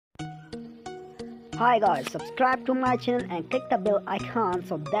Hi guys, subscribe to my channel and click the bell icon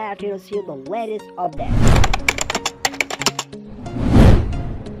so that you receive the latest updates.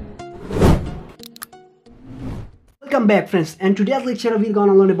 Welcome back friends, and today's lecture we're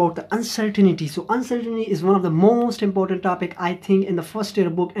gonna learn about the uncertainty. So uncertainty is one of the most important topic I think in the first year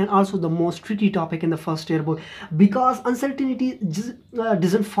book, and also the most tricky topic in the first year book, because uncertainty just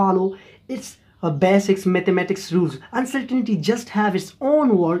doesn't follow its basics mathematics rules. Uncertainty just have its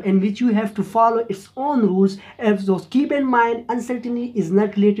own world in which you have to follow its own rules. And so keep in mind, uncertainty is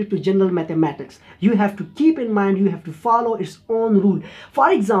not related to general mathematics. You have to keep in mind, you have to follow its own rule.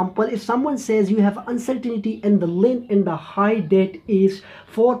 For example, if someone says you have uncertainty in the length and the height, that is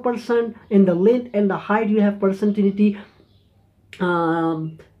 4%, in the length and the height you have uncertainty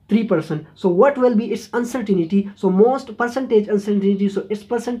 3%. So what will be its uncertainty? So most percentage uncertainty, so its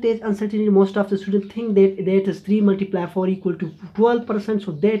percentage uncertainty, most of the students think that is 3 multiplied 4 equal to 12%.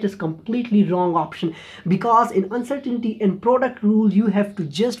 So that is completely wrong option, because in uncertainty and product rule you have to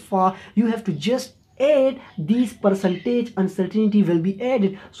just add these percentage uncertainty will be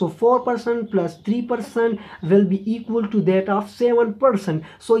added. So 4% plus 3% will be equal to that of 7%.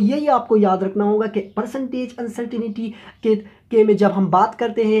 So यही आपको याद रखना होगा कि percentage uncertainty के में जब हम बात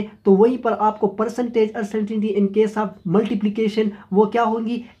करते हैं तो वहीं पर आपको percentage uncertainty in case of multiplication वो क्या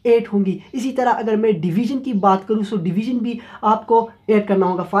होंगी, 8 होंगी। इसी तरह अगर मैं डिवीजन की बात करूं तो डिवीजन भी आपको ऐड करना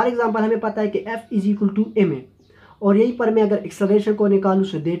होगा। फॉर एग्जांपल हमें पता है कि F is equal to m है, और यहीं पर मैं अगर एक्सेलरेशन को निकालूं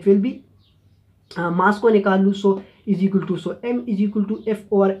सो देट विल बी मास को निकाल लूँ so is equal to m is equal to F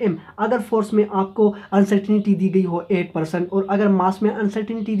over m। अगर फोर्स में आपको अनसर्टिनिटी दी गई हो 8% और अगर मास में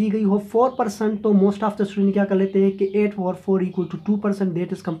अनसर्टिनिटी दी गई हो 4%, तो मोस्ट ऑफ द स्टूडेंट क्या कर लेते हैं कि 8 over 4 equal to 2%।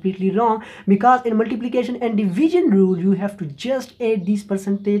 That is completely wrong, because in multiplication and division rule you have to just add this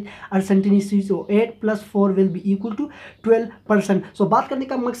percentage uncertainty. So 8 plus 4 will be equal to 12%। सो बात करने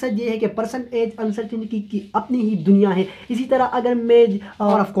का मकसद ये है कि परसेंटेज अनसर्टिनिटी की अपनी ही दुनिया है। इसी तरह अगर मैं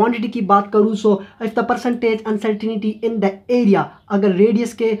ऑफ क्वांटिटी की बात करूँ, so if the percentage uncertainty in the area, अगर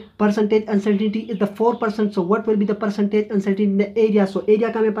रेडियस के percentage uncertainty is the 4%, so what will be the percentage uncertainty in the area. So area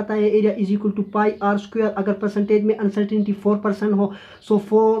का हमें पता है area is equal to pi are square. अगर percentage में uncertainty 4% हो सो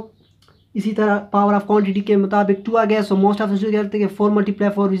 4, इसी तरह पावर ऑफ क्वांटिटी के मुताबिक 2 आ गया। So most of the students कहते हैं कि 4 multiply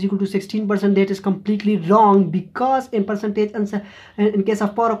 4 is equal to 16%। That is completely wrong, because in percentage in case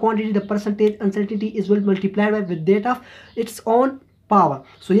of power of quantity the percentage uncertainty is will multiplied by with that of its own power.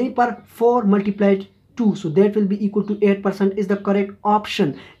 सो यहीं पर 4 multiplied 2, so that will be equal to 8% is the correct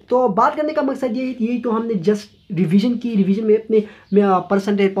option। तो बात करने का मकसद ये है कि यही तो हमने जस्ट रिवीजन की। रिवीजन में अपने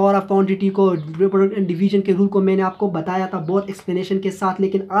परसेंटेज पावर ऑफ क्वांटिटी को प्रोडक्ट एंड डिवीजन के रूल को मैंने आपको बताया था बहुत एक्सप्लेनेशन के साथ।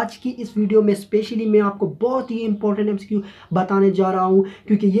 लेकिन आज की इस वीडियो में स्पेशली मैं आपको बहुत ही इंपॉर्टेंट MCQ बताने जा रहा हूँ,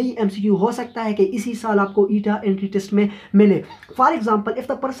 क्योंकि यही MCQ हो सकता है कि इसी साल आपको ETEA एंट्री टेस्ट में मिले। For example,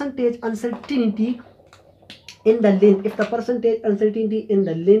 if the percentage uncertainty in the length, if the percentage uncertainty in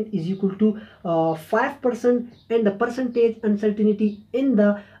the length is equal to 5% and the percentage uncertainty in the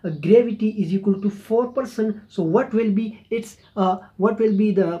gravity is equal to 4%, so what will be its what will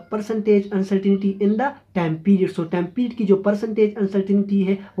be the percentage uncertainty in the time period। so time period की जो percentage uncertainty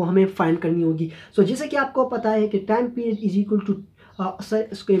है वो हमें find करनी होगी। so जैसे कि आपको पता है कि time period is equal to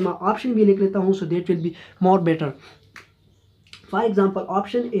इसको मैं ऑप्शन भी लिख लेता हूँ, so that will be more better। for example,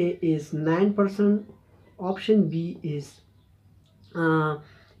 option A is 9%, option B is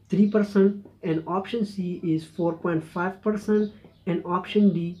 3%, and option C is 4.5%, and option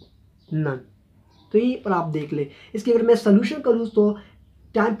D none। तो ये पर आप देख ले। इसके अगर मैं सोल्यूशन करूँ तो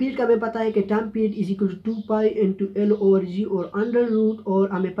टाइम पीरियड का हमें पता है कि time period is equal to 2 pi into L over G और अंडर रूट, और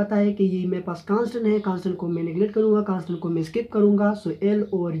हमें पता है कि ये मेरे पास कांस्टेंट है, कांस्टेंट को मैं नेगलेक्ट करूँगा, कांस्टेंट को मैं स्किप करूँगा। सो L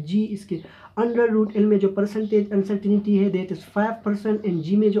ओवर G इसके अंडर रूट, L में जो परसेंटेज अनसर्टिनिटी है दैट इज 5%, एंड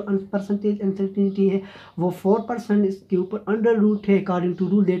G में जो परसेंटेज अनसर्टिनिटी है वो 4%। इसके ऊपर अंडर रूट है, according to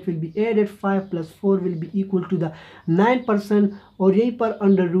rule that will be added 5 plus 4 will be equal to the 9%, और यहीं पर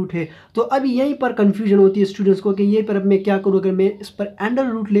अंडर रूट है। तो अभी यहीं पर कंफ्यूजन होती है स्टूडेंट्स को कि ये पर अब मैं क्या करूँ। अगर मैं इस पर अंडर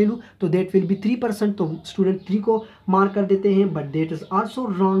रूट ले लूँ तो दैट विल बी 3%, तो स्टूडेंट 3 को मार्क कर देते हैं, but that is also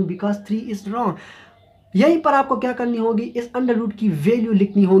wrong because 3 is wrong. यहीं पर आपको क्या करनी होगी, इस अंडर रूट की वैल्यू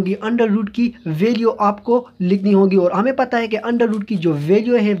लिखनी होगी, अंडर रूट की वैल्यू आपको लिखनी होगी, और हमें पता है कि अंडर रूट की जो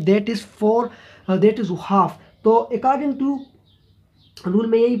वैल्यू है that is 4, that is half. तो अकॉर्डिंग टू रूल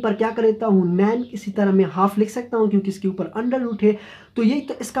में यहीं पर क्या कर देता हूँ 9, इसी तरह मैं हाफ लिख सकता हूँ क्योंकि इसके ऊपर अंडर रूट है। तो यही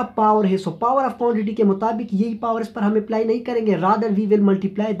तो इसका पावर है। सो पावर ऑफ क्वांटिटी के मुताबिक यही पावर इस पर हम अप्लाई नहीं करेंगे, rather we will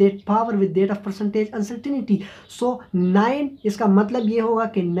multiply that power with that of percentage uncertainty. सो 9 इसका मतलब ये होगा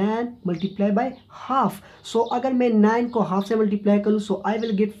कि 9 मल्टीप्लाई बाय हाफ। सो अगर मैं 9 को हाफ से मल्टीप्लाई करूँ सो I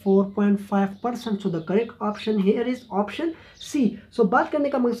will get 4.5%। So the correct option here is option C. सो बात करने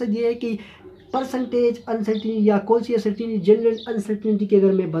का मकसद ये है कि परसेंटेज अनसर्टिनिटी या कौन सी अनसर्टिनिटी, जनरल अनसर्टिनिटी की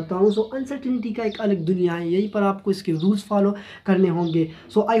अगर मैं बताऊं, सो अनसर्टिनिटी का एक अलग दुनिया है, यहीं पर आपको इसके रूल्स फॉलो करने होंगे.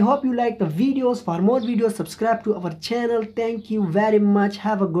 सो I hope you like the videos. For more videos subscribe to our channel. Thank you very much.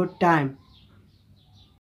 Have a good time.